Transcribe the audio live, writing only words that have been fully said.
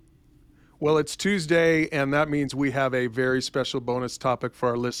Well, it's Tuesday, and that means we have a very special bonus topic for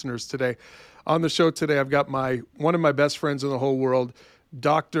our listeners today. On the show today, I've got one of my best friends in the whole world,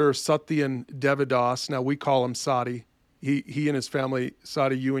 Dr. Satyan Devadas. Now, we call him Sadi. He and his family,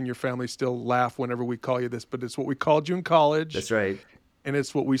 Sadi, you and your family still laugh whenever we call you this, but it's what we called you in college, That's right. and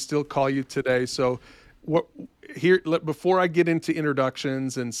it's what we still call you today. So, what before I get into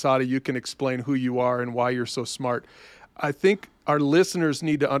introductions and Sadi, you can explain who you are and why you're so smart. I think our listeners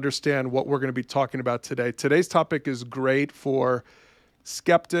need to understand what we're going to be talking about today. Today's topic is great for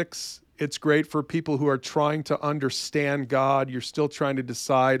skeptics. It's great for people who are trying to understand God. You're still trying to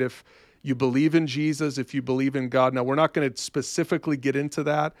decide if you believe in Jesus, if you believe in God. Now, we're not going to specifically get into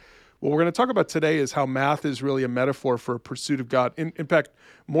that. What we're going to talk about today is how math is really a metaphor for a pursuit of God. In fact,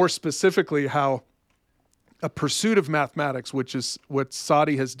 more specifically, how a pursuit of mathematics, which is what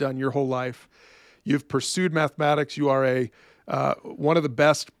Sadi has done your whole life. You've pursued mathematics. You are one of the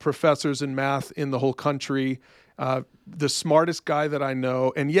best professors in math in the whole country, the smartest guy that I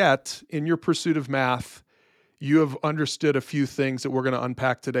know. And yet, in your pursuit of math, you have understood a few things that we're going to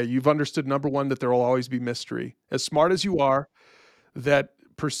unpack today. You've understood, number one, that there will always be mystery. As smart as you are, that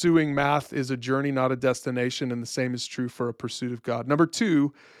pursuing math is a journey, not a destination, and the same is true for a pursuit of God. Number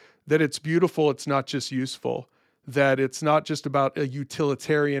two, that it's beautiful, it's not just useful, that it's not just about a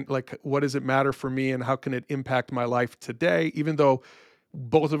utilitarian, like what does it matter for me and how can it impact my life today, even though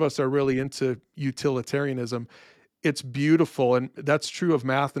both of us are really into utilitarianism. It's beautiful, and that's true of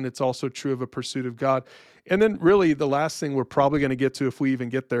math, and it's also true of a pursuit of God. And then really the last thing we're probably going to get to, if we even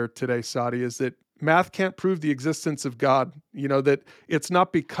get there today, Sadi, is that math can't prove the existence of God. That it's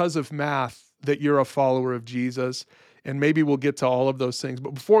not because of math that you're a follower of Jesus. And maybe we'll get to all of those things.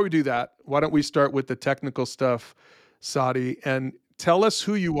 But before we do that, why don't we start with the technical stuff, Sadi, and tell us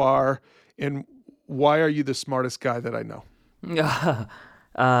who you are and why are you the smartest guy that I know?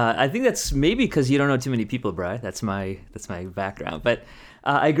 I think that's maybe because you don't know too many people, Brad. That's my background. But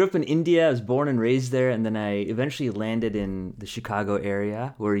I grew up in India. I was born and raised there, and then I eventually landed in the Chicago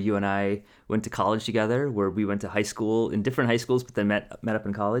area, where you and I went to college together. Where we went to high school in different high schools, but then met up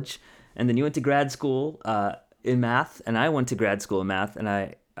in college. And then you went to grad school in math, and I went to grad school in math, and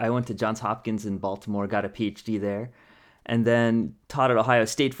I went to Johns Hopkins in Baltimore, got a PhD there, and then taught at Ohio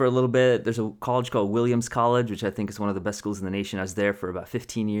State for a little bit. There's a college called Williams College, which I think is one of the best schools in the nation. I was there for about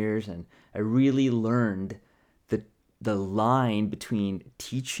 15 years, and I really learned the line between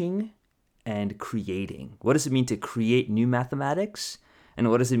teaching and creating. What does it mean to create new mathematics?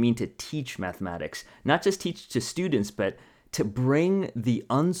 And what does it mean to teach mathematics? Not just teach to students, but to bring the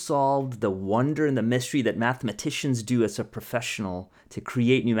unsolved, the wonder and the mystery that mathematicians do as a professional to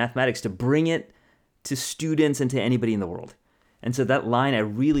create new mathematics, to bring it to students and to anybody in the world. And so that line I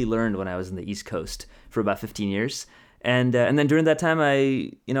really learned when I was in the East Coast for about 15 years. And then during that time,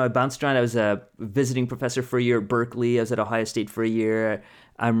 I bounced around. I was a visiting professor for a year at Berkeley. I was at Ohio State for a year.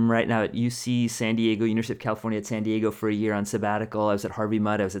 I'm right now at UC San Diego, University of California at San Diego for a year on sabbatical. I was at Harvey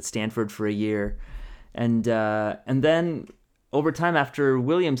Mudd. I was at Stanford for a year. And then over time after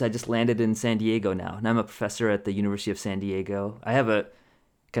Williams, I just landed in San Diego now. And I'm a professor at the University of San Diego. I have a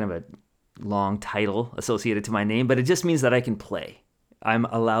kind of a long title associated to my name, but it just means that I can play. I'm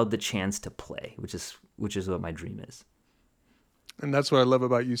allowed the chance to play, which is what my dream is. And that's what I love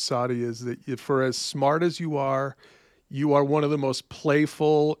about you, Sadi, is that for as smart as you are one of the most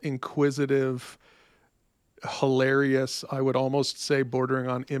playful, inquisitive, hilarious, I would almost say bordering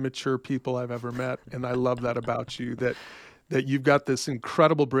on immature people I've ever met. And I love that about you, that you've got this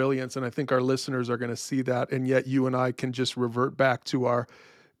incredible brilliance. And I think our listeners are going to see that. And yet you and I can just revert back to our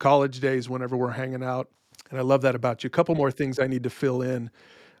college days whenever we're hanging out. And I love that about you. A couple more things I need to fill in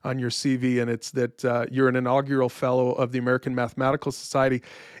on your CV, and it's that you're an inaugural fellow of the American Mathematical Society,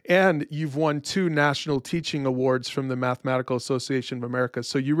 and you've won 2 national teaching awards from the Mathematical Association of America.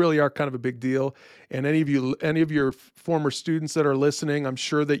 So you really are kind of a big deal. And any of your former students that are listening, I'm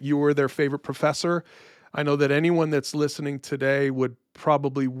sure that you were their favorite professor. I know that anyone that's listening today would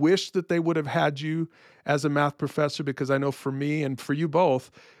probably wish that they would have had you as a math professor, because I know for me and for you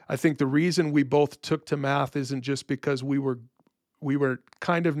both, I think the reason we both took to math isn't just because we were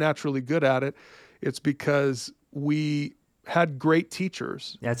kind of naturally good at it. It's because we had great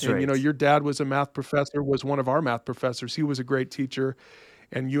teachers. That's And, right. your dad was was one of our math professors. He was a great teacher.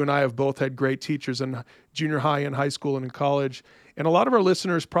 And you and I have both had great teachers in junior high and high school and in college. And a lot of our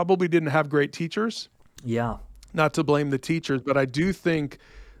listeners probably didn't have great teachers. Yeah. Not to blame the teachers, but I do think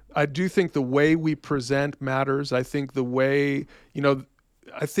the way we present matters. I think the way,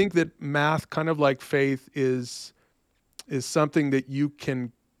 I think that math, kind of like faith, is something that you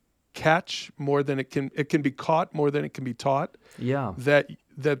can catch more than it can be caught more than it can be taught. Yeah. That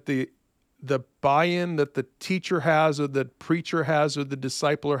the buy-in that the teacher has or the preacher has or the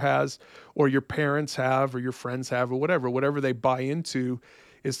discipler has or your parents have or your friends have or whatever they buy into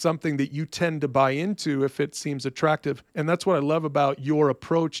is something that you tend to buy into if it seems attractive. And that's what I love about your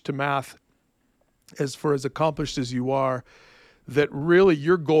approach to math, as far as accomplished as you are, that really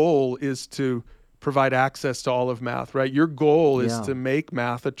your goal is to provide access to all of math, right? Your goal is Yeah. to make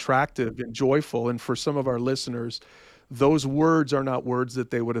math attractive and joyful. And for some of our listeners, those words are not words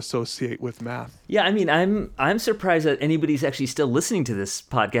that they would associate with math. Yeah, I mean, I'm surprised that anybody's actually still listening to this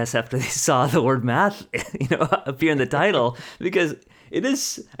podcast after they saw the word math, appear in the title, because it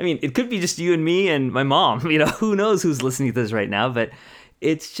is. I mean, it could be just you and me and my mom. Who knows who's listening to this right now? But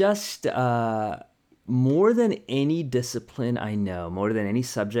it's just more than any discipline I know, more than any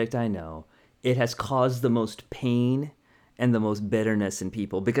subject I know, it has caused the most pain and the most bitterness in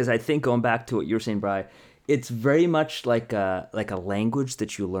people. Because I think, going back to what you were saying, Bri, it's very much like a language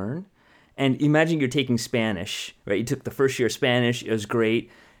that you learn. And imagine you're taking Spanish, right? You took the first year of Spanish, it was great,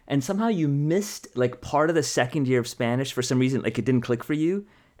 and somehow you missed like part of the second year of Spanish for some reason, like it didn't click for you.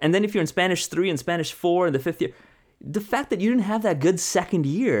 And then if you're in Spanish 3 and Spanish 4 in the fifth year, the fact that you didn't have that good second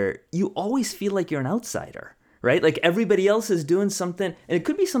year, you always feel like you're an outsider, right? Like everybody else is doing something, and it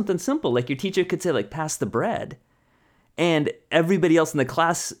could be something simple, like your teacher could say like, pass the bread, and everybody else in the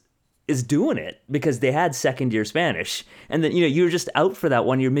class is doing it because they had second year Spanish. And then, you were just out for that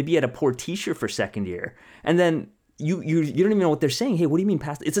 1 year. Maybe you had a poor teacher for second year. And then you don't even know what they're saying. Hey, what do you mean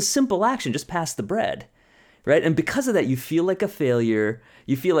pass? It's a simple action. Just pass the bread, right? And because of that, you feel like a failure.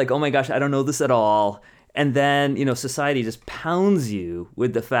 You feel like, oh my gosh, I don't know this at all. And then, society just pounds you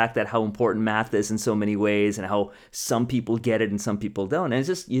with the fact that how important math is in so many ways and how some people get it and some people don't. And it's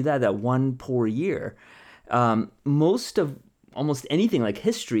just, you had that one poor year. Most of almost anything like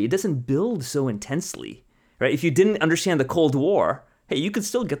history, it doesn't build so intensely, right? If you didn't understand the Cold War, hey, you could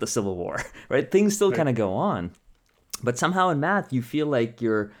still get the Civil War, right? Things still kind of go on. But somehow in math, you feel like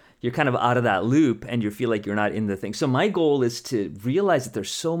you're kind of out of that loop and you feel like you're not in the thing. So my goal is to realize that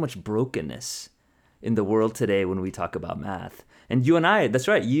there's so much brokenness in the world today when we talk about math. And you and I, that's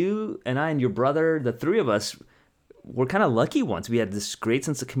right, you and I and your brother, the three of us, were kind of lucky ones. We had this great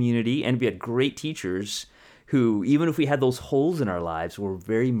sense of community and we had great teachers who, even if we had those holes in our lives, were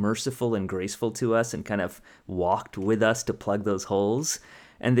very merciful and graceful to us and kind of walked with us to plug those holes.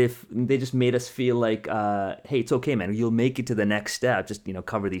 And they just made us feel like, hey, it's okay, man. You'll make it to the next step. Just,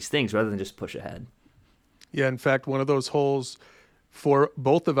 cover these things rather than just push ahead. Yeah, in fact, one of those holes for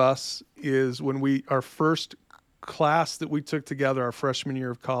both of us is when our first class that we took together, our freshman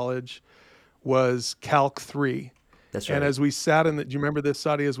year of college, was Calc 3. That's right. And as we sat do you remember this,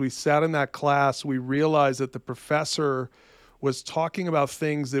 Sadi? As we sat in that class, we realized that the professor was talking about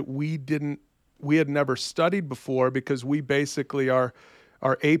things that we had never studied before, because we basically, our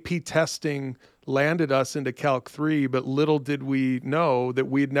AP testing landed us into Calc 3, but little did we know that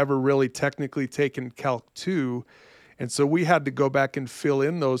we'd never really technically taken Calc 2. And so we had to go back and fill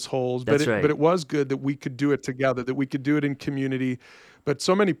in those holes. That's but right. But it was good that we could do it together, that we could do it in community. But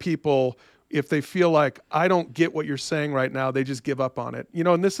so many people, if they feel like, I don't get what you're saying right now, they just give up on it.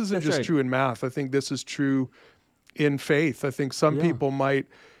 And this isn't That's just right. true in math. I think this is true in faith. I think some people might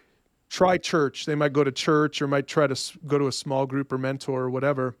try church. They might go to church or might try to go to a small group or mentor or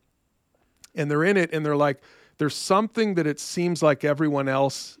whatever. And they're in it and they're like, there's something that it seems like everyone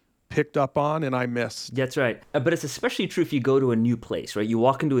else picked up on and I missed. That's right. But it's especially true if you go to a new place, right? You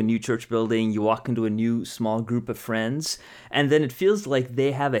walk into a new church building, you walk into a new small group of friends, and then it feels like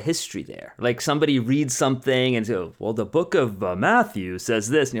they have a history there. Like somebody reads something and says, well, the book of Matthew says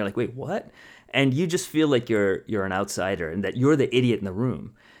this. And you're like, wait, what? And you just feel like you're an outsider and that you're the idiot in the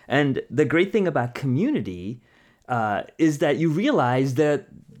room. And the great thing about community is that you realize that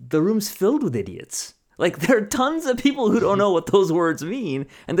the room's filled with idiots. Like, there are tons of people who don't know what those words mean.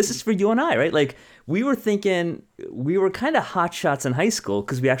 And this is for you and I, right? Like, we were thinking, we were kind of hotshots in high school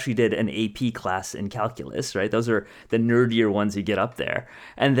because we actually did an AP class in calculus, right? Those are the nerdier ones you get up there.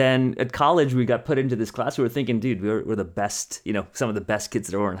 And then at college, we got put into this class. We were thinking, dude, we're the best, some of the best kids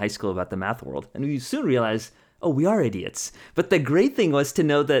there were in high school about the math world. And we soon realized, oh, we are idiots. But the great thing was to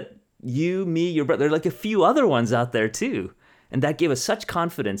know that you, me, your brother, there are like a few other ones out there too. And that gave us such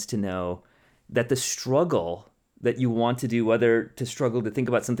confidence to know that the struggle that you want to do, whether to struggle to think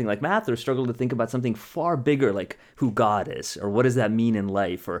about something like math or struggle to think about something far bigger like who God is, or what does that mean in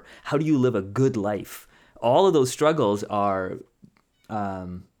life, or how do you live a good life, all of those struggles are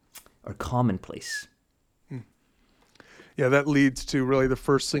commonplace. Yeah, that leads to really the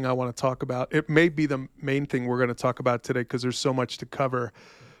first thing I want to talk about. It may be the main thing we're going to talk about today because there's so much to cover.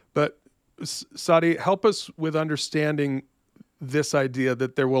 But Sadi, help us with understanding this idea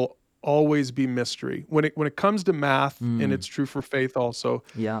that there will always be mystery. When it comes to math, and it's true for faith also,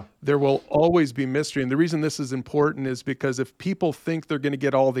 Yeah. there will always be mystery. And the reason this is important is because if people think they're going to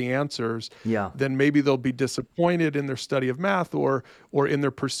get all the answers, Yeah. then maybe they'll be disappointed in their study of math or in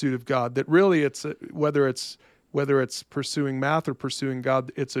their pursuit of God. That really whether it's pursuing math or pursuing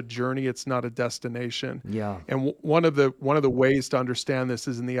God, it's a journey. It's not a destination. Yeah. And one of the ways to understand this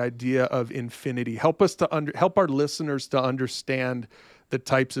is in the idea of infinity. Help our listeners to understand the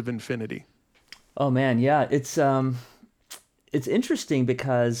types of infinity. Oh man, yeah. It's interesting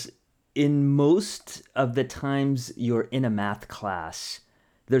because in most of the times you're in a math class,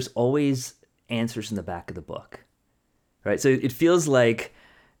 there's always answers in the back of the book, right? So it feels like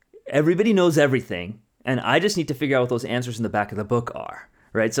everybody knows everything, and I just need to figure out what those answers in the back of the book are,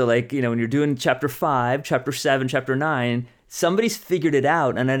 right? So like, when you're doing chapter 5, chapter 7, chapter 9, somebody's figured it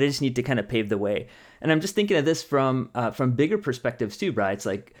out, and I just need to kind of pave the way. And I'm just thinking of this from bigger perspectives too, Brian. It's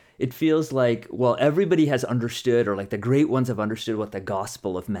like, it feels like, well, everybody has understood, or like the great ones have understood what the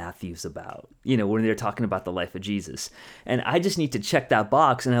Gospel of Matthew's about, when they're talking about the life of Jesus. And I just need to check that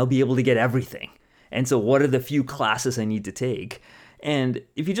box and I'll be able to get everything. And so what are the few classes I need to take? And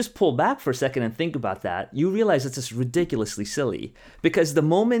if you just pull back for a second and think about that, you realize it's just ridiculously silly. Because the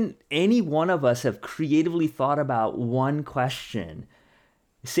moment any one of us have creatively thought about one question,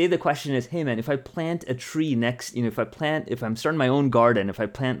 say the question is, hey man, if I plant a tree next, if I'm starting my own garden, if I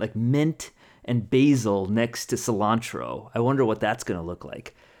plant like mint and basil next to cilantro, I wonder what that's going to look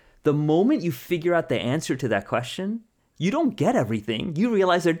like. The moment you figure out the answer to that question, you don't get everything. You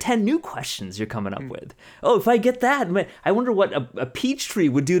realize there are 10 new questions you're coming up with. Oh, if I get that, I wonder what a peach tree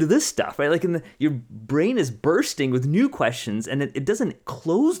would do to this stuff, right? Like your brain is bursting with new questions, and it doesn't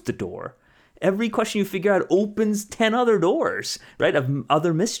close the door. Every question you figure out opens 10 other doors, right, of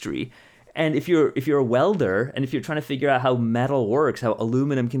other mystery. And if you're a welder, and if you're trying to figure out how metal works, how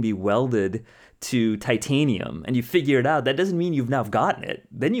aluminum can be welded to titanium, and you figure it out, that doesn't mean you've now gotten it.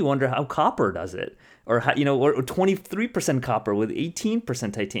 Then you wonder how copper does it, or how, or 23% copper with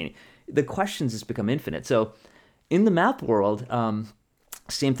 18% titanium. The questions just become infinite. So in the math world,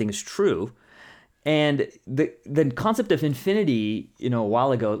 same thing is true. And the concept of infinity, a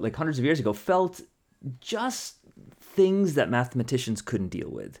while ago, like hundreds of years ago, felt just things that mathematicians couldn't deal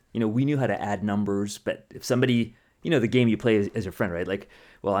with. We knew how to add numbers, but if somebody, the game you play as your friend, right? Like,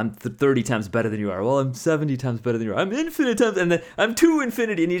 well, I'm 30 times better than you are. Well, I'm 70 times better than you are. I'm infinite times, and then I'm to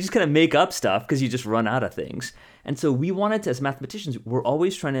infinity. And you just kind of make up stuff because you just run out of things. And so we wanted to, as mathematicians, we're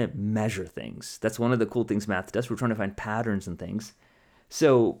always trying to measure things. That's one of the cool things math does. We're trying to find patterns and things.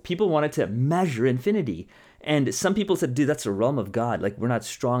 So people wanted to measure infinity. And some people said, dude, that's the realm of God. Like, we're not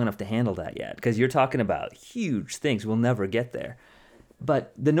strong enough to handle that yet because you're talking about huge things. We'll never get there.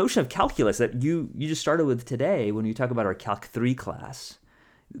 But the notion of calculus that you just started with today, when you talk about our Calc 3 class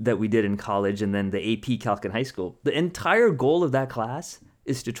that we did in college and then the AP Calc in high school, the entire goal of that class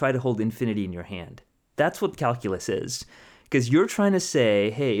is to try to hold infinity in your hand. That's what calculus is. Because you're trying to say,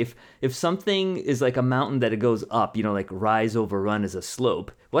 hey, if something is like a mountain that it goes up, like rise over run is a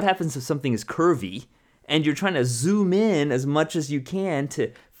slope, what happens if something is curvy? And you're trying to zoom in as much as you can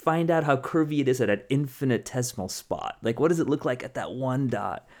to find out how curvy it is at an infinitesimal spot. Like, what does it look like at that one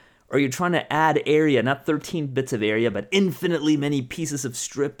dot? Or you're trying to add area, not 13 bits of area, but infinitely many pieces of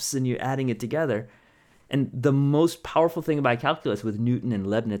strips, and you're adding it together. And the most powerful thing about calculus with Newton and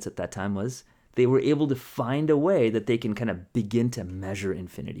Leibniz at that time was they were able to find a way that they can kind of begin to measure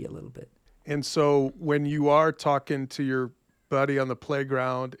infinity a little bit. And so when you are talking to your buddy on the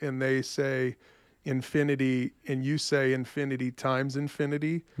playground and they say infinity and you say infinity times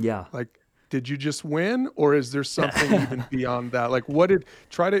infinity, yeah, like, did you just win, or is there something even beyond that? Like,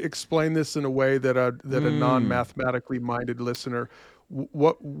 try to explain this in a way that a non-mathematically minded listener,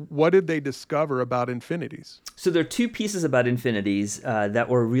 what did they discover about infinities? So there are two pieces about infinities that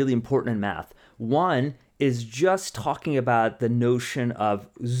were really important in math. One is just talking about the notion of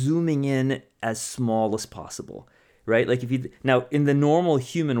zooming in as small as possible, right? Like now in the normal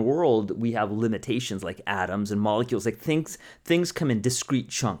human world, we have limitations like atoms and molecules, like things come in discrete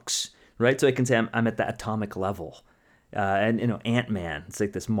chunks, right? So I can say I'm at the atomic level. And Ant-Man, it's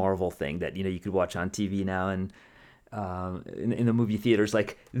like this Marvel thing that you could watch on TV now, and in the movie theaters,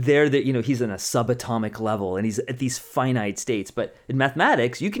 like he's in a subatomic level and he's at these finite states. But in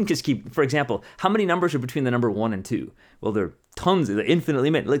mathematics, you can just keep, for example, how many numbers are between the number 1 and 2? Well, there are tons,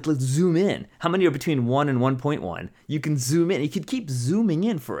 infinitely many. Like, let's zoom in. How many are between 1 and 1.1? You can zoom in. You could keep zooming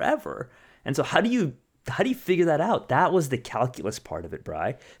in forever. And so how do you figure that out? That was the calculus part of it,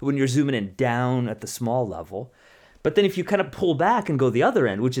 Bri, when you're zooming in down at the small level. But then if you kind of pull back and go the other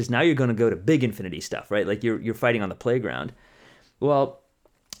end, which is now you're going to go to big infinity stuff, right? Like you're fighting on the playground. Well,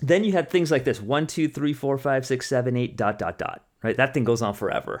 Then you had things like this: 1, 2, 3, 4, 5, 6, 7, 8, ... Right? That thing goes on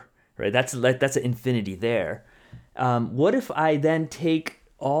forever. Right? That's an infinity there. What if I then take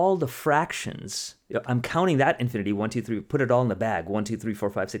all the fractions? I'm counting that infinity: 1, 2, 3. Put it all in the bag. 1, 2, 3, 4,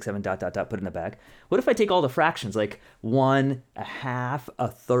 5, 6, 7 ... Put it in the bag. What if I take all the fractions, like 1, a half, a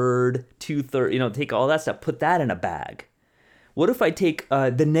third, 2/3? Take all that stuff. Put that in a bag. What if I take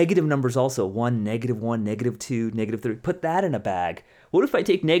the negative numbers also? 1, -1, -2, -3. Put that in a bag. What if I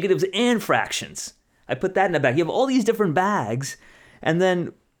take negatives and fractions? I put that in a bag. You have all these different bags, and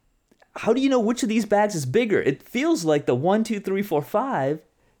then how do you know which of these bags is bigger? It feels like the 1, 2, 3, 4, 5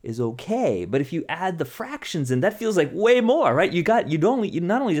 is okay, but if you add the fractions in, that feels like way more, right? You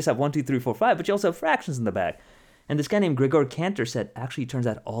not only just have 1, 2, 3, 4, 5, but you also have fractions in the bag. And this guy named Gregor Cantor said, actually, it turns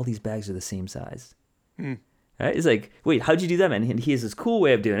out all these bags are the same size. Right? It's like, wait, how'd you do that, man? And he has this cool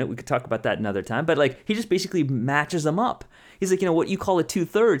way of doing it. We could talk about that another time. But like, he just basically matches them up. He's like, what you call a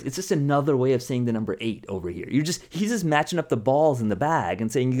 2/3, it's just another way of saying the number 8 over here. He's just matching up the balls in the bag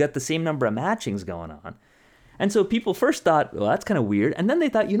and saying you got the same number of matchings going on. And so people first thought, well, that's kind of weird. And then they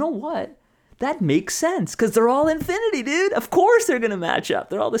thought, you know what? That makes sense because they're all infinity, dude. Of course they're going to match up.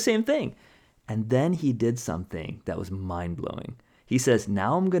 They're all the same thing. And then he did something that was mind-blowing. He says,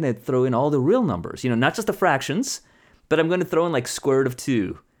 now I'm going to throw in all the real numbers, not just the fractions, but I'm going to throw in like square root of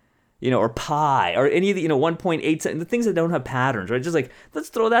 2, or pi, or any of the, 1.8, the things that don't have patterns, right? Just like, let's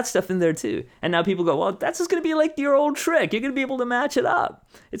throw that stuff in there too. And now people go, well, that's just going to be like your old trick. You're going to be able to match it up.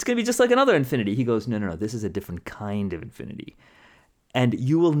 It's going to be just like another infinity. He goes, no, this is a different kind of infinity. And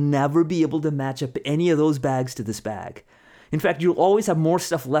you will never be able to match up any of those bags to this bag. In fact, you'll always have more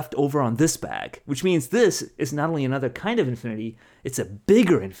stuff left over on this bag, which means this is not only another kind of infinity, it's a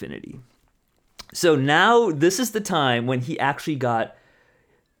bigger infinity. So now this is the time when he actually got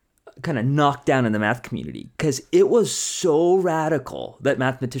kind of knocked down in the math community because it was so radical that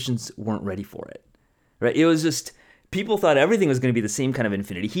mathematicians weren't ready for it. Right? It was just, people thought everything was going to be the same kind of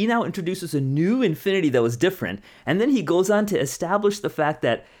infinity. He now introduces a new infinity that was different, and then he goes on to establish the fact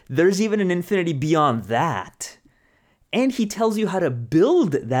that there's even an infinity beyond that. And he tells you how to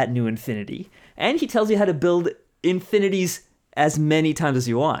build that new infinity. And he tells you how to build infinities as many times as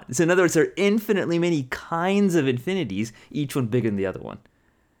you want. So in other words, there are infinitely many kinds of infinities, each one bigger than the other one.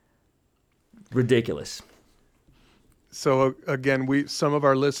 Ridiculous. So again, some of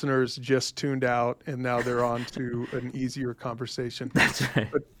our listeners just tuned out, and now they're on to an easier conversation. That's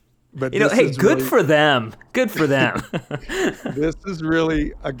right. But hey, good for them. Good for them. This is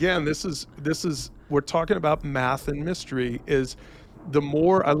really, again, this is we're talking about math and mystery. Is the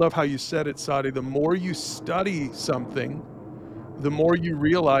more, I love how you said it, Sadi, the more you study something, the more you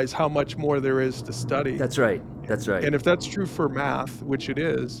realize how much more there is to study. That's right. And if that's true for math, which it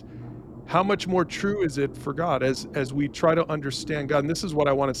is, how much more true is it for God as we try to understand God? And this is what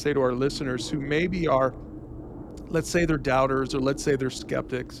I want to say to our listeners who maybe are, let's say they're doubters, or let's say they're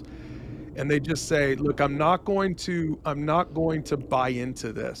skeptics, and they just say, look, I'm not going to buy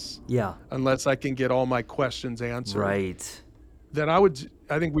into this. Yeah. Unless I can get all my questions answered. Right. Then I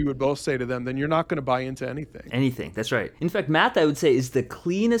think we would both say to them, then you're not going to buy into anything. Anything. That's right. In fact, math, I would say, is the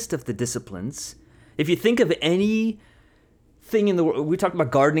cleanest of the disciplines. If you think of any thing in the world, we talked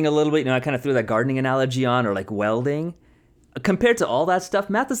about gardening a little bit, I kind of threw that gardening analogy on, or like welding. Compared to all that stuff,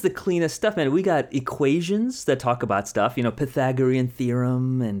 math is the cleanest stuff, man. We got equations that talk about stuff, Pythagorean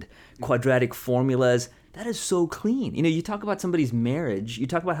theorem and quadratic formulas. That is so clean. You talk about somebody's marriage, you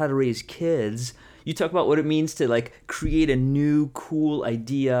talk about how to raise kids, you talk about what it means to like create a new cool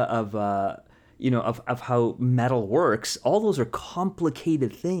idea of how metal works. All those are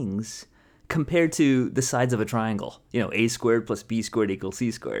complicated things compared to the sides of a triangle. A squared plus b squared equals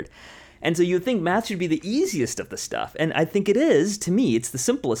c squared. And so you think math should be the easiest of the stuff. And I think it is. To me, it's the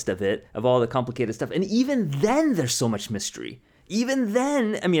simplest of it, of all the complicated stuff. And even then, there's so much mystery. Even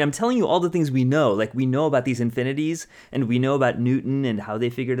then, I'm telling you all the things we know. Like, we know about these infinities, and we know about Newton and how they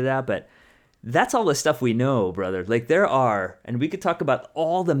figured it out. But that's all the stuff we know, brother. Like, there are, and we could talk about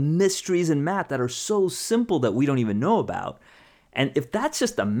all the mysteries in math that are so simple that we don't even know about. And if that's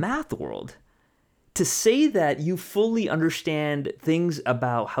just the math world, to say that you fully understand things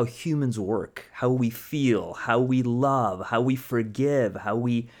about how humans work, how we feel, how we love, how we forgive, how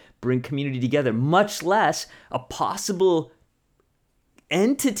we bring community together, much less a possible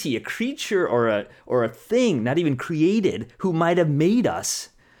entity, a creature or a thing, not even created, who might have made us.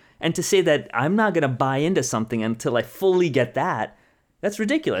 And to say that I'm not going to buy into something until I fully get that, that's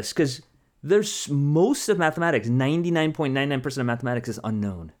ridiculous, because there's most of mathematics, 99.99% of mathematics is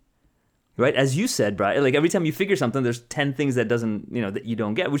unknown. right? As you said, Brian, like every time you figure something, there's 10 things that that you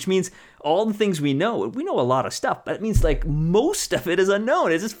don't get, which means all the things we know a lot of stuff, but it means like most of it is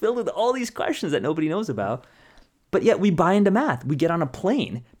unknown. It's just filled with all these questions that nobody knows about. But yet we buy into math. We get on a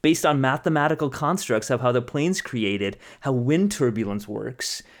plane based on mathematical constructs of how the plane's created, how wind turbulence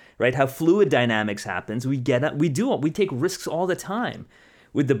works, right? How fluid dynamics happens. We take risks all the time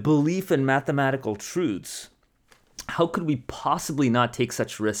with the belief in mathematical truths. How could we possibly not take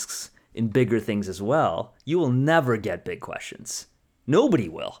such risks in bigger things as well? You will never get big questions. Nobody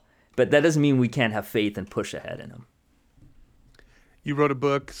will. But that doesn't mean we can't have faith and push ahead in them. You wrote a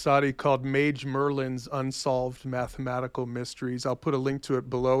book, Sadi, called Mage Merlin's Unsolved Mathematical Mysteries. I'll put a link to it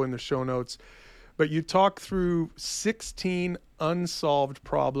below in the show notes. But you talk through 16 unsolved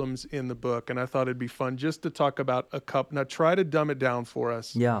problems in the book, and I thought it'd be fun just to talk about a couple. Now, try to dumb it down for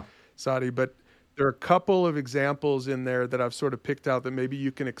us, Sadi, but there are a couple of examples in there that I've sort of picked out that maybe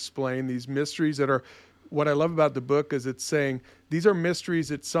you can explain, these mysteries that are, what I love about the book is it's saying these are mysteries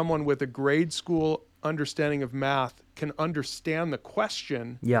that someone with a grade school understanding of math can understand the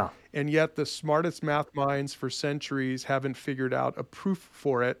question. And yet the smartest math minds for centuries haven't figured out a proof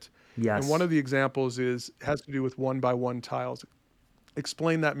for it. And one of the examples has to do with 1x1 tiles.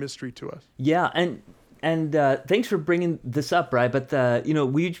 Explain that mystery to us. And thanks for bringing this up, Bri. But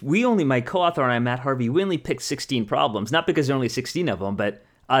my co-author and I, Matt Harvey, we only picked 16 problems, not because there are only 16 of them, but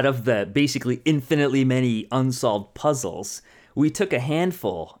out of the basically infinitely many unsolved puzzles, we took a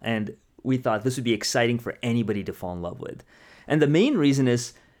handful and we thought this would be exciting for anybody to fall in love with. And the main reason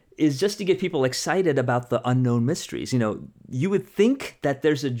is just to get people excited about the unknown mysteries. You would think that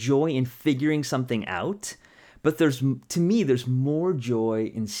there's a joy in figuring something out, but there's more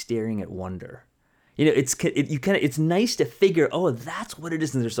joy in staring at wonder. It's nice to figure, oh, that's what it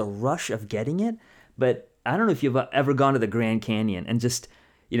is, and there's a rush of getting it. But I don't know if you've ever gone to the Grand Canyon and just,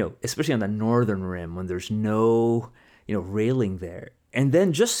 especially on the northern rim when there's no, railing there, and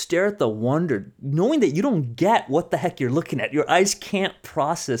then just stare at the wonder, knowing that you don't get what the heck you're looking at. Your eyes can't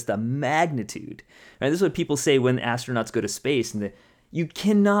process the magnitude. Right? This is what people say when astronauts go to space, and you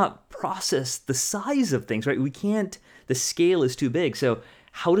cannot process the size of things, right? We can't, the scale is too big. So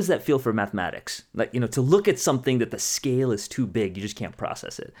how does that feel for mathematics? Like, to look at something that the scale is too big, you just can't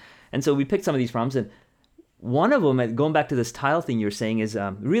process it. And so we picked some of these problems, and one of them, going back to this tile thing you're saying, is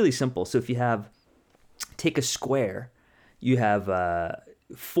really simple. So if you take a square, you have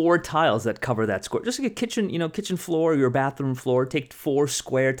 4 tiles that cover that square. Just like a kitchen floor, your bathroom floor. Take 4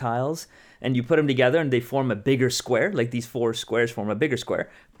 square tiles and you put them together and they form a bigger square. Like these 4 squares form a bigger square.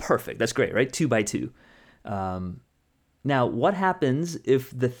 Perfect. That's great, right? 2x2. Now, what happens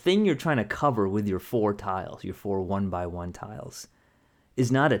if the thing you're trying to cover with your 4 tiles, your 4 1x1 tiles,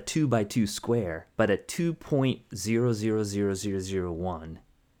 is not a 2x2 square, but a 2.000001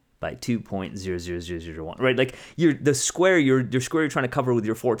 by 2.00001, right? Like the square you're trying to cover with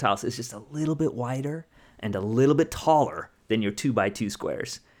your 4 tiles is just a little bit wider and a little bit taller than your 2x2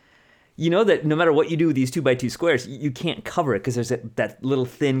 squares. You know that no matter what you do with these 2x2 squares, you can't cover it because there's that little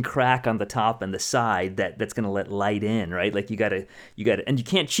thin crack on the top and the side that's going to let light in, right? Like you gotta, and you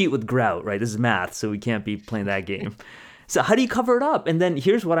can't cheat with grout, right? This is math, so we can't be playing that game. So how do you cover it up? And then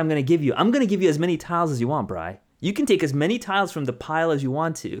here's what I'm going to give you. I'm going to give you as many tiles as you want, Bri. You can take as many tiles from the pile as you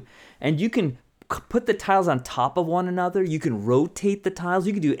want to, and you can put the tiles on top of one another. You can rotate the tiles.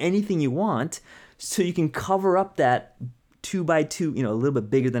 You can do anything you want, so you can cover up that 2x2, a little bit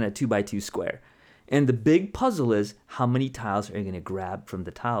bigger than a 2x2 square. And the big puzzle is how many tiles are you going to grab from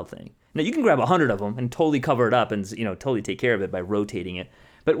the tile thing? Now, you can grab 100 of them and totally cover it up and, totally take care of it by rotating it.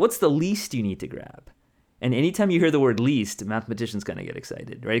 But what's the least you need to grab? And anytime you hear the word least, mathematicians kind of get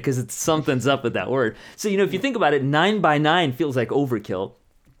excited, right? Because something's up with that word. So, if you think about it, 9 by 9 feels like overkill.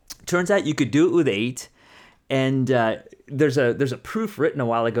 Turns out you could do it with 8. And there's a proof written a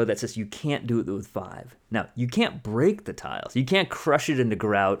while ago that says you can't do it with 5. Now, you can't break the tiles. You can't crush it into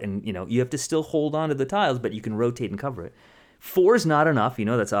grout, and you have to still hold on to the tiles, but you can rotate and cover it. 4 is not enough.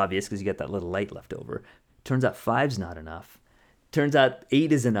 That's obvious because you got that little light left over. Turns out 5's not enough. Turns out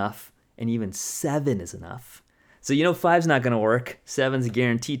 8 is enough, and even 7 is enough. So 5's not going to work. 7's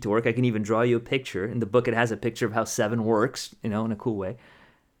guaranteed to work. I can even draw you a picture. In the book, it has a picture of how 7 works, in a cool way.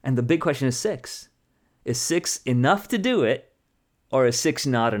 And the big question is 6. Is 6 enough to do it, or is 6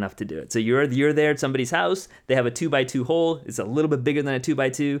 not enough to do it? So you're there at somebody's house. They have a 2x2 hole. It's a little bit bigger than a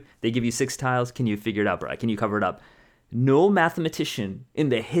 2x2. They give you 6 tiles. Can you figure it out, Bri? Can you cover it up? No mathematician in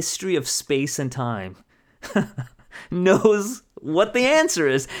the history of space and time knows what the answer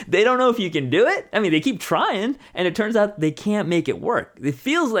is. They don't know if you can do it. I mean, they keep trying, and it turns out they can't make it work. It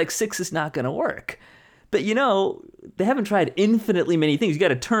feels like 6 is not going to work. But they haven't tried infinitely many things. You got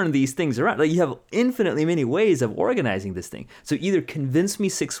to turn these things around. Like, you have infinitely many ways of organizing this thing. So either convince me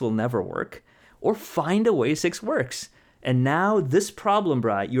 6 will never work, or find a way 6 works. And now this problem,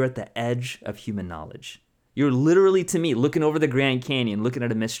 Bri, you're at the edge of human knowledge. You're literally, to me, looking over the Grand Canyon, looking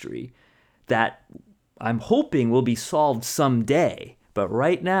at a mystery that I'm hoping will be solved someday. But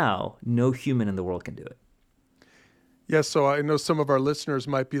right now, no human in the world can do it. Yes, so I know some of our listeners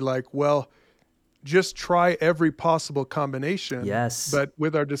might be like, well, just try every possible combination. Yes. But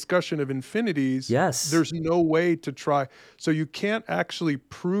with our discussion of infinities, Yes. there's no way to try. So you can't actually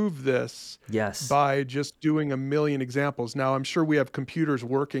prove this Yes. by just doing a million examples. Now, I'm sure we have computers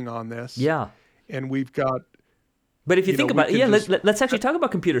working on this. Yeah. And we've got... But if you think about it, yeah, just... let's actually talk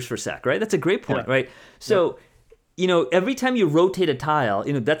about computers for a sec, right? That's a great point, Yeah. right? So, every time you rotate a tile,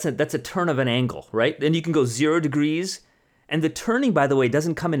 that's a turn of an angle, right? And you can go 0 degrees. And the turning, by the way,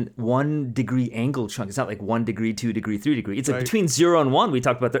 doesn't come in 1 degree angle chunk. It's not like 1 degree, 2 degree, 3 degree. It's like Right. between 0 and 1, we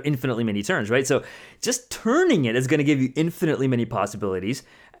talked about there are infinitely many turns, right? So just turning it is going to give you infinitely many possibilities.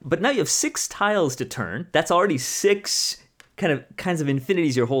 But now you have 6 tiles to turn. That's already 6 kinds of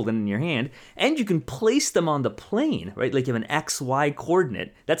infinities you're holding in your hand. And you can place them on the plane, right? Like you have an X, Y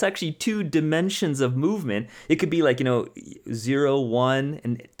coordinate. That's actually 2 dimensions of movement. It could be like, 0, 1,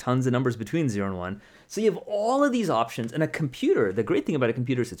 and tons of numbers between 0 and 1. So you have all of these options, and a computer, the great thing about a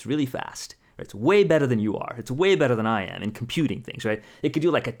computer is it's really fast. Right? It's way better than you are. It's way better than I am in computing things, right? It could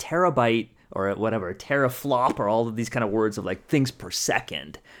do like a terabyte or a teraflop, or all of these kind of words of like things per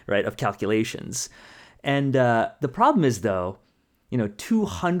second, right, of calculations. And the problem is, though,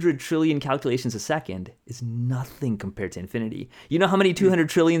 200 trillion calculations a second is nothing compared to infinity. You know how many 200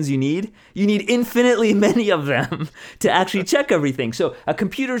 trillions you need? You need infinitely many of them to actually check everything. So a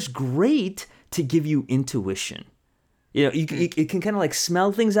computer's great to give you intuition. It can kind of like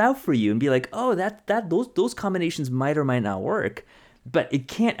smell things out for you and be like, oh, those combinations might or might not work, but it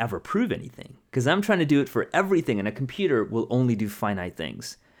can't ever prove anything because I'm trying to do it for everything, and a computer will only do finite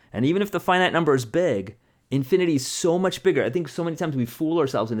things. And even if the finite number is big, infinity is so much bigger. I think so many times we fool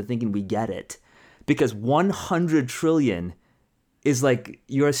ourselves into thinking we get it because 100 trillion is like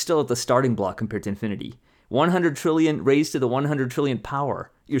you're still at the starting block compared to infinity. 100 trillion raised to the 100 trillion power.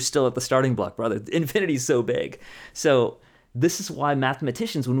 You're still at the starting block, brother. Infinity is so big. So this is why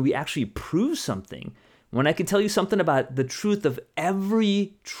mathematicians, when we actually prove something, when I can tell you something about the truth of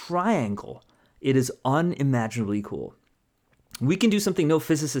every triangle, it is unimaginably cool. We can do something no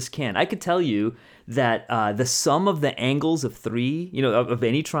physicist can. I could tell you that the sum of the angles of 3, of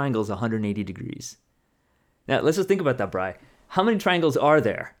any triangle is 180 degrees. Now, let's just think about that, Bri. How many triangles are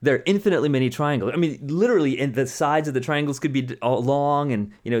there? There are infinitely many triangles. I mean, literally, and the sides of the triangles could be all long,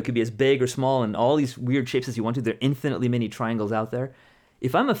 and it could be as big or small, and all these weird shapes as you want to. There are infinitely many triangles out there.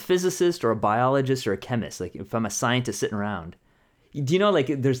 If I'm a physicist or a biologist or a chemist, like if I'm a scientist sitting around, do you know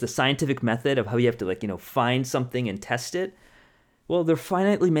like there's the scientific method of how you have to find something and test it? Well, there are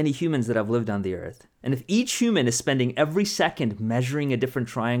finitely many humans that have lived on the earth. And if each human is spending every second measuring a different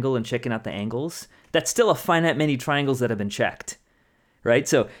triangle and checking out the angles, that's still a finite many triangles that have been checked, right?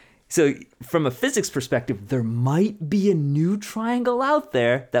 So from a physics perspective, there might be a new triangle out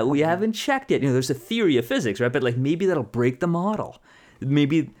there that we haven't checked yet. There's a theory of physics, right? But maybe that'll break the model.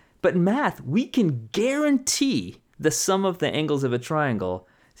 But in math, we can guarantee the sum of the angles of a triangle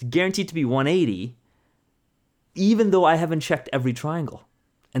is guaranteed to be 180, even though I haven't checked every triangle.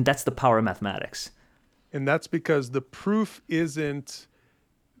 And that's the power of mathematics. And that's because the proof that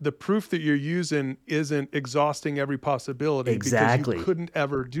you're using isn't exhausting every possibility. Exactly. Because you couldn't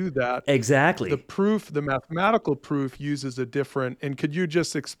ever do that. Exactly. The mathematical proof uses a different, and could you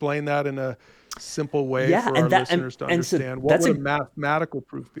just explain that in a simple way for our listeners to understand? So what would a mathematical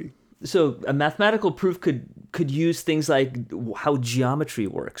proof be? So a mathematical proof could use things like how geometry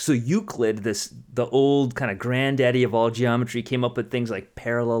works. So Euclid, the old kind of granddaddy of all geometry, came up with things like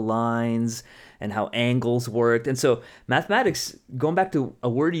parallel lines and how angles worked. And so mathematics, going back to a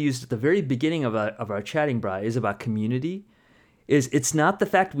word you used at the very beginning of our chatting, Bri, is about community. It's not the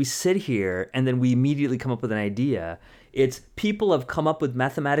fact we sit here and then we immediately come up with an idea. It's people have come up with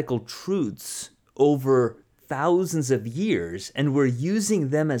mathematical truths over thousands of years, and we're using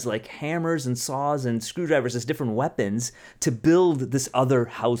them as like hammers and saws and screwdrivers as different weapons to build this other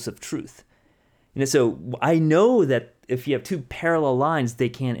house of truth. So I know that if you have 2 parallel lines, they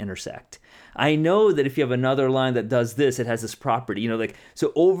can't intersect. I know that if you have another line that does this, it has this property.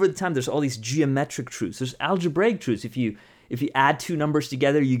 So over the time, there's all these geometric truths. There's algebraic truths. If you add 2 numbers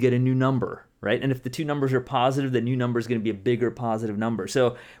together, you get a new number, right? And if the 2 numbers are positive, the new number is going to be a bigger positive number.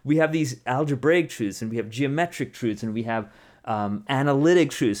 So we have these algebraic truths, and we have geometric truths, and we have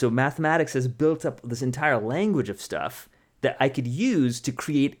analytic truth. So mathematics has built up this entire language of stuff that I could use to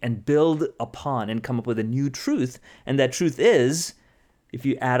create and build upon and come up with a new truth. And that truth is, if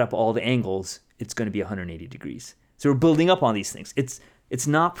you add up all the angles, it's going to be 180 degrees. So we're building up on these things. It's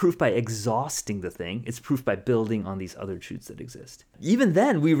not proof by exhausting the thing. It's proof by building on these other truths that exist. Even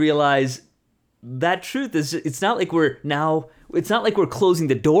then, we realize that truth is, it's not like we're closing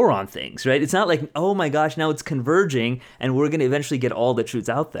the door on things, right? It's not like, oh my gosh, now it's converging and we're going to eventually get all the truths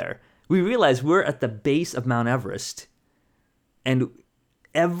out there. We realize we're at the base of Mount Everest, and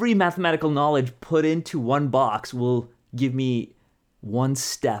every mathematical knowledge put into one box will give me one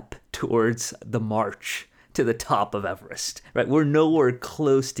step towards the march to the top of Everest, right? We're nowhere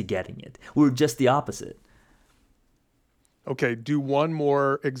close to getting it. We're just the opposite. Okay, do one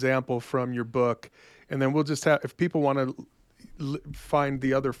more example from your book, and then we'll just have, if people want to find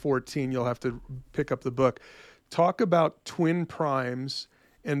the other 14, you'll have to pick up the book. Talk about twin primes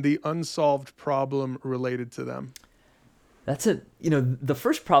and the unsolved problem related to them. That's the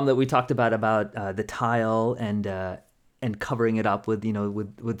first problem that we talked about the tile and covering it up with,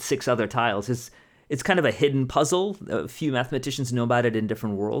 with 6 other tiles is, it's kind of a hidden puzzle. A few mathematicians know about it in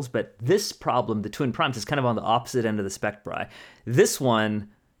different worlds, but this problem, the twin primes, is kind of on the opposite end of the spectrum. This one,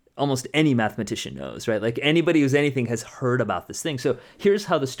 almost any mathematician knows, right? Like anybody who's anything has heard about this thing. So here's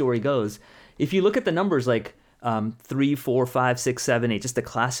how the story goes. If you look at the numbers like 3, 4, 5, 6, 7, 8, just the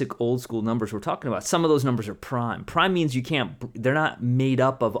classic old school numbers we're talking about, some of those numbers are prime. Prime means they're not made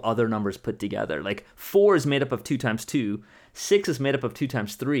up of other numbers put together. Like 4 is made up of 2 times 2, 6 is made up of 2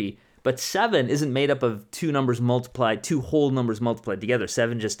 times 3, but 7 isn't made up of 2 whole numbers multiplied together.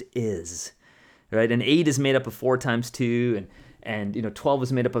 7 just is, right? And 8 is made up of 4 times 2, and 12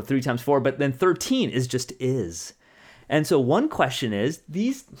 is made up of 3 times 4, but then 13 is just is. And so one question is,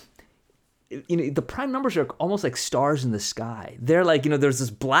 these, the prime numbers are almost like stars in the sky. They're like, there's this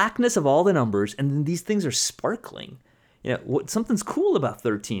blackness of all the numbers, and then these things are sparkling. Something's cool about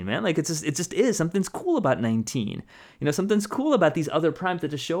 13, man. Like it just is. Something's cool about 19. Something's cool about these other primes that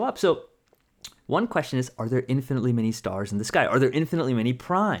just show up. So one question is, are there infinitely many stars in the sky? Are there infinitely many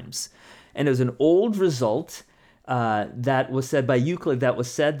primes? And there's an old result that was said by Euclid that was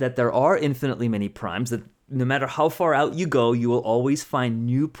said that there are infinitely many primes, that no matter how far out you go, you will always find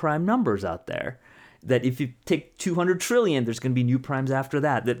new prime numbers out there. That if you take 200 trillion, there's going to be new primes after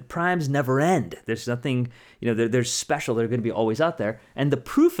that. That primes never end. There's nothing, they're special. They're going to be always out there. And the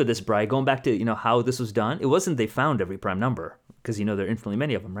proof of this, Bri, going back to, how this was done, it wasn't they found every prime number, because, there are infinitely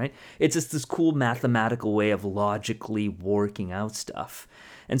many of them, right? It's just this cool mathematical way of logically working out stuff.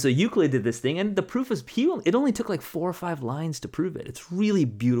 And so Euclid did this thing, and the proof is, it only took like 4 or 5 lines to prove it. It's really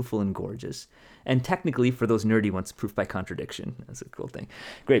beautiful and gorgeous. And technically, for those nerdy ones, proof by contradiction. That's a cool thing.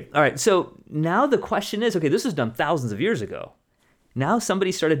 Great. All right, so now the question is, okay, this was done thousands of years ago. Now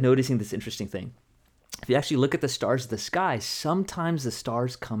somebody started noticing this interesting thing. If you actually look at the stars of the sky, sometimes the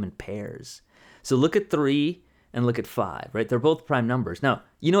stars come in pairs. So look at 3 and look at 5, right? They're both prime numbers. Now,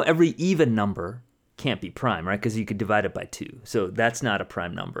 every even number can't be prime, right? Because you could divide it by 2. So that's not a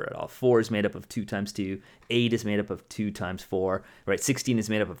prime number at all. 4 is made up of 2 times 2. 8 is made up of 2 times 4, right? 16 is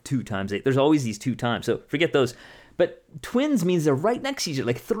made up of 2 times 8. There's always these 2 times. So forget those. But twins means they're right next to each other.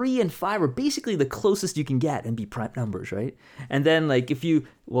 Like 3 and 5 are basically the closest you can get and be prime numbers, right? And then like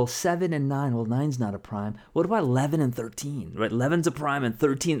 7 and 9, 9's not a prime. What about 11 and 13, right? 11's a prime and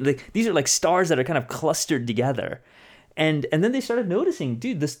 13, like these are like stars that are kind of clustered together. And then they started noticing,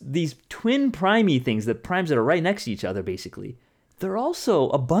 dude, these twin primey things, the primes that are right next to each other, basically, they're also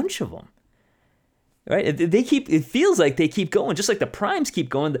a bunch of them, right? It feels like they keep going, just like the primes keep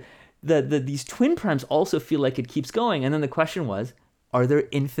going. These twin primes also feel like it keeps going. And then the question was, are there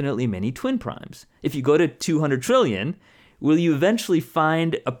infinitely many twin primes? If you go to 200 trillion, will you eventually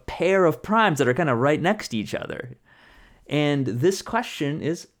find a pair of primes that are kind of right next to each other? And this question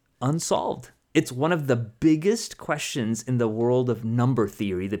is unsolved. It's one of the biggest questions in the world of number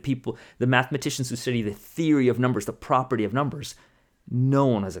theory. The mathematicians who study the theory of numbers, the property of numbers, no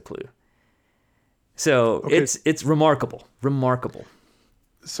one has a clue. So okay. It's remarkable.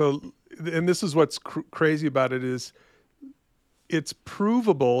 So, and this is what's crazy about it is, it's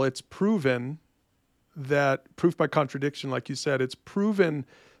provable. It's proven that proof by contradiction, like you said, it's proven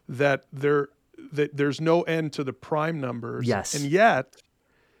that there's no end to the prime numbers. Yes, and yet.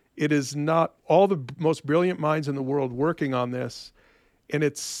 It is not all the most brilliant minds in the world working on this, and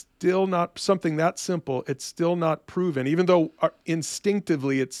it's still not something that simple. It's still not proven, even though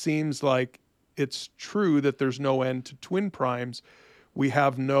instinctively it seems like it's true that there's no end to twin primes. We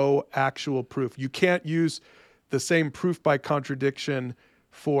have no actual proof. You can't use the same proof by contradiction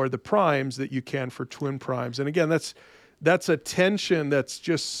for the primes that you can for twin primes. And again, that's a tension that's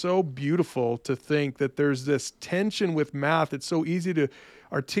just so beautiful to think that there's this tension with math. It's so easy to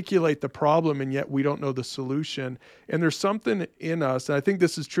articulate the problem, and yet we don't know the solution. And there's something in us, and I think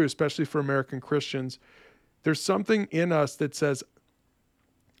this is true, especially for American Christians. There's something in us that says,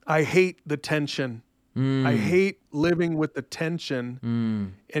 I hate the tension. I hate living with the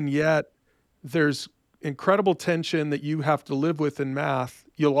tension. And yet there's incredible tension that you have to live with in math.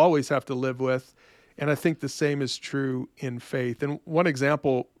 You'll always have to live with. And I think the same is true in faith. And one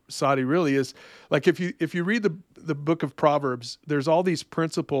example, Sadi, really is like if you read the book of Proverbs, there's all these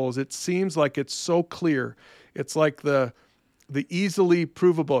principles. It seems like it's so clear. It's like the easily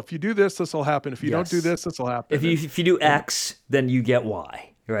provable. If you do this, this will happen. If you don't do this, this will happen. If you do X, then you get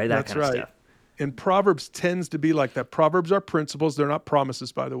Y, right? That's right. Stuff. And Proverbs tends to be like that. Proverbs are principles. They're not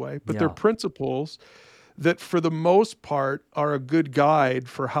promises, by the way, but they're principles that for the most part are a good guide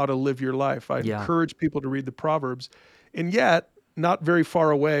for how to live your life. I encourage people to read the Proverbs. And yet, not very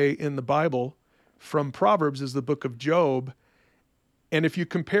far away in the Bible from Proverbs is the book of Job. And if you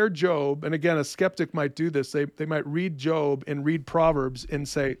compare Job, and again, a skeptic might do this, they might read Job and read Proverbs and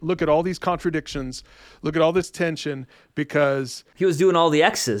say, look at all these contradictions, look at all this tension, because he was doing all the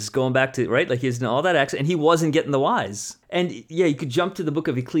X's, going back to, right? Like he was doing all that X, and he wasn't getting the Y's. And yeah, you could jump to the book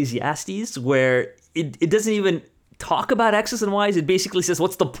of Ecclesiastes, where it doesn't even talk about X's and Y's. It basically says,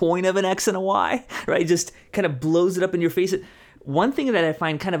 what's the point of an X and a Y, right? It just kind of blows it up in your face. One thing that I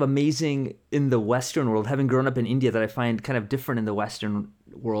find kind of amazing in the Western world, having grown up in India, that I find kind of different in the Western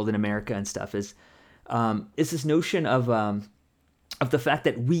world in America and stuff is this notion of the fact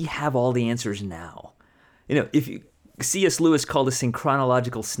that we have all the answers now. You know, if you C.S. Lewis called this in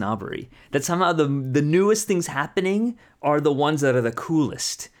chronological snobbery, that somehow the newest things happening are the ones that are the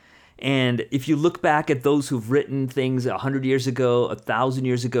coolest. And if you look back at those who've written things 100 years ago, 1,000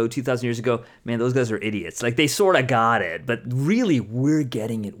 years ago, 2,000 years ago, man, those guys are idiots. Like, they sort of got it, but really, we're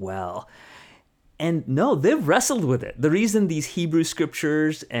getting it well. And no, they've wrestled with it. The reason these Hebrew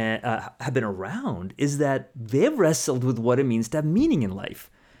scriptures have been around is that they've wrestled with what it means to have meaning in life.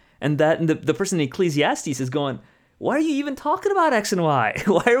 And that the person in Ecclesiastes is going, why are you even talking about X and Y?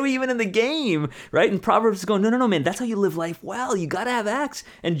 Why are we even in the game, right? And Proverbs is going, no, man, that's how you live life well. You got to have X.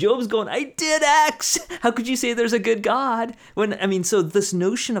 And Job's going, I did X. How could you say there's a good God? So this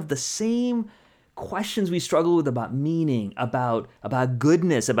notion of the same questions we struggle with about meaning, about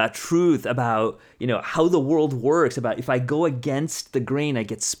goodness, about truth, about, how the world works, about if I go against the grain, I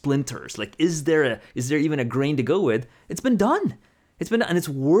get splinters. Like, is there even a grain to go with? It's been done. And it's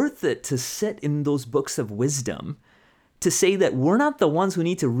worth it to sit in those books of wisdom to say that we're not the ones who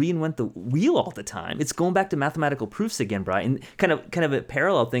need to reinvent the wheel all the time. It's going back to mathematical proofs again, Brian. Kind of a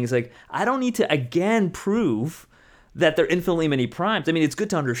parallel thing is like, I don't need to again prove that there are infinitely many primes. I mean, it's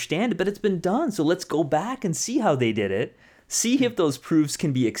good to understand it, but it's been done. So let's go back and see how they did it. See if those proofs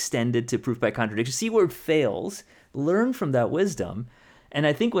can be extended to proof by contradiction. See where it fails. Learn from that wisdom. And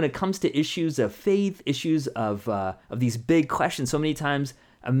I think when it comes to issues of faith, issues of these big questions, so many times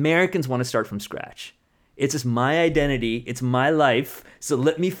Americans want to start from scratch. It's just my identity. It's my life. So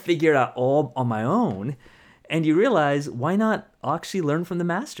let me figure it out all on my own. And you realize, why not actually learn from the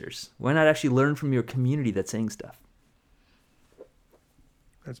masters? Why not actually learn from your community that's saying stuff?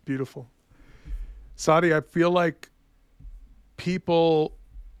 That's beautiful. Sadi, I feel like people,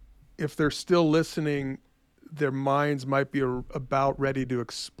 if they're still listening, their minds might be about ready to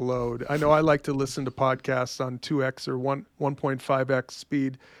explode. I know I like to listen to podcasts on 2x or 1.5x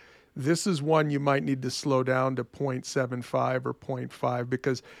speed. This is one you might need to slow down to 0.75 or 0.5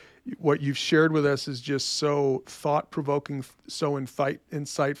 because what you've shared with us is just so thought-provoking, so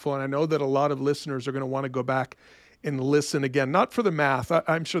insightful. And I know that a lot of listeners are going to want to go back and listen again, not for the math.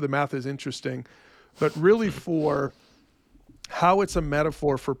 I'm sure the math is interesting, but really for how it's a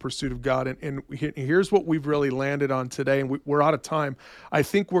metaphor for pursuit of God. And here's what we've really landed on today, and we're out of time. I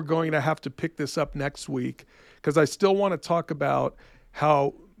think we're going to have to pick this up next week because I still want to talk about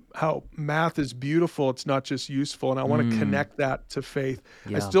how math is beautiful. It's not just useful, and I want to connect that to faith.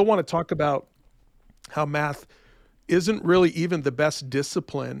 Yeah. I still want to talk about how math isn't really even the best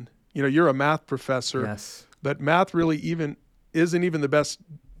discipline. You're a math professor, yes, but math really isn't even the best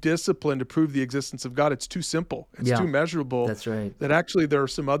discipline to prove the existence of God. It's too simple. It's too measurable. That's right. That actually there are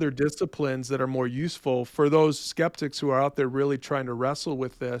some other disciplines that are more useful for those skeptics who are out there really trying to wrestle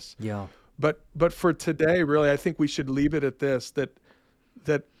with this. Yeah. But for today, really, I think we should leave it at this, that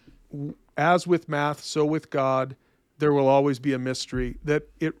as with math, so with God, there will always be a mystery, that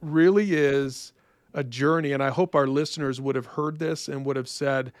it really is a journey. And I hope our listeners would have heard this and would have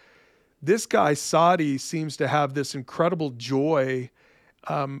said, this guy, Sadi, seems to have this incredible joy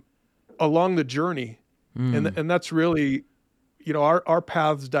along the journey. And that's really, our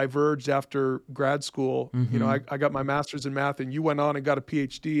paths diverged after grad school. I got my master's in math, and you went on and got a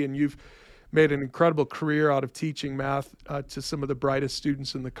PhD, and you've made an incredible career out of teaching math to some of the brightest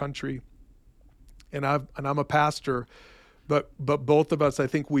students in the country. And I'm a pastor, but both of us, I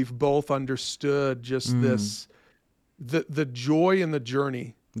think we've both understood just this, the joy in the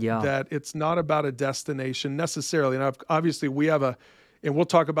journey. Yeah. That it's not about a destination necessarily. And obviously we have and we'll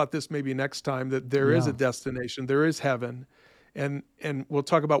talk about this maybe next time, that there is a destination, there is heaven, and we'll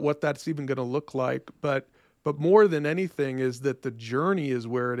talk about what that's even going to look like. But more than anything is that the journey is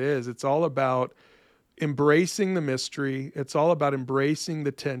where it is. It's all about embracing the mystery. It's all about embracing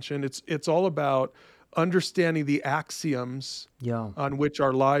the tension. It's all about understanding the axioms on which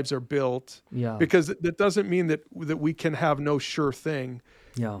our lives are built. Yeah. Because that doesn't mean that we can have no sure thing.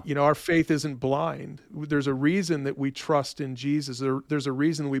 Yeah. Our faith isn't blind. There's a reason that we trust in Jesus. There's a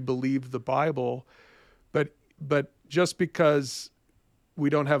reason we believe the Bible. But just because we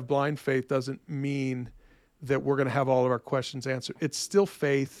don't have blind faith doesn't mean that we're going to have all of our questions answered. It's still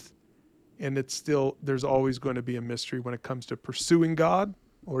faith, and there's always going to be a mystery when it comes to pursuing God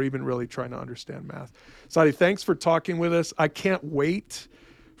or even really trying to understand math. Sadi, thanks for talking with us. I can't wait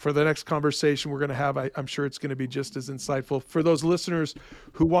for the next conversation we're going to have. I'm sure it's going to be just as insightful. For those listeners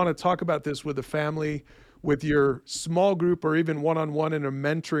who want to talk about this with a family, with your small group, or even one-on-one in a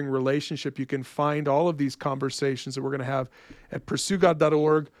mentoring relationship, you can find all of these conversations that we're going to have at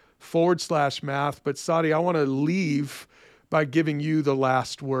pursuegod.org/math. But Sadi, I want to leave by giving you the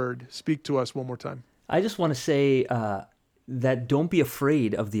last word. Speak to us one more time. I just want to say that don't be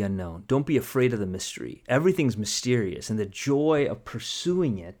afraid of the unknown. Don't be afraid of the mystery. Everything's mysterious, and the joy of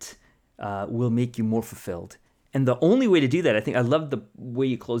pursuing it will make you more fulfilled. And the only way to do that, I think, I love the way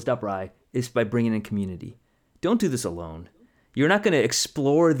you closed up, Rai, is by bringing in community. Don't do this alone. You're not going to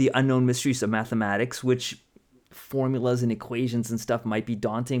explore the unknown mysteries of mathematics, which formulas and equations and stuff might be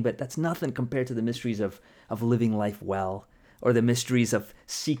daunting, but that's nothing compared to the mysteries of living life well, or the mysteries of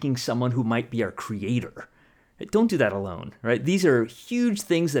seeking someone who might be our creator. Don't do that alone, right? These are huge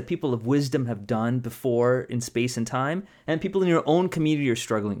things that people of wisdom have done before in space and time, and people in your own community are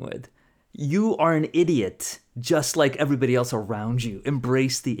struggling with. You are an idiot, just like everybody else around you.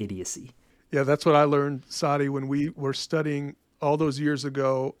 Embrace the idiocy. Yeah, that's what I learned, Sadi, when we were studying all those years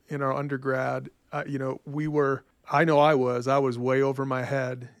ago in our undergrad. I was way over my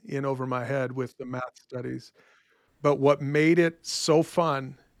head with the math studies. But what made it so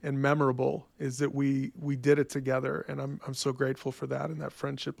fun and memorable is that we did it together, and I'm so grateful for that, and that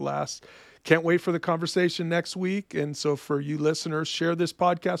friendship lasts. Can't wait for the conversation next week. And so for you listeners, share this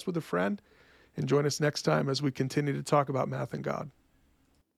podcast with a friend and join us next time as we continue to talk about math and God.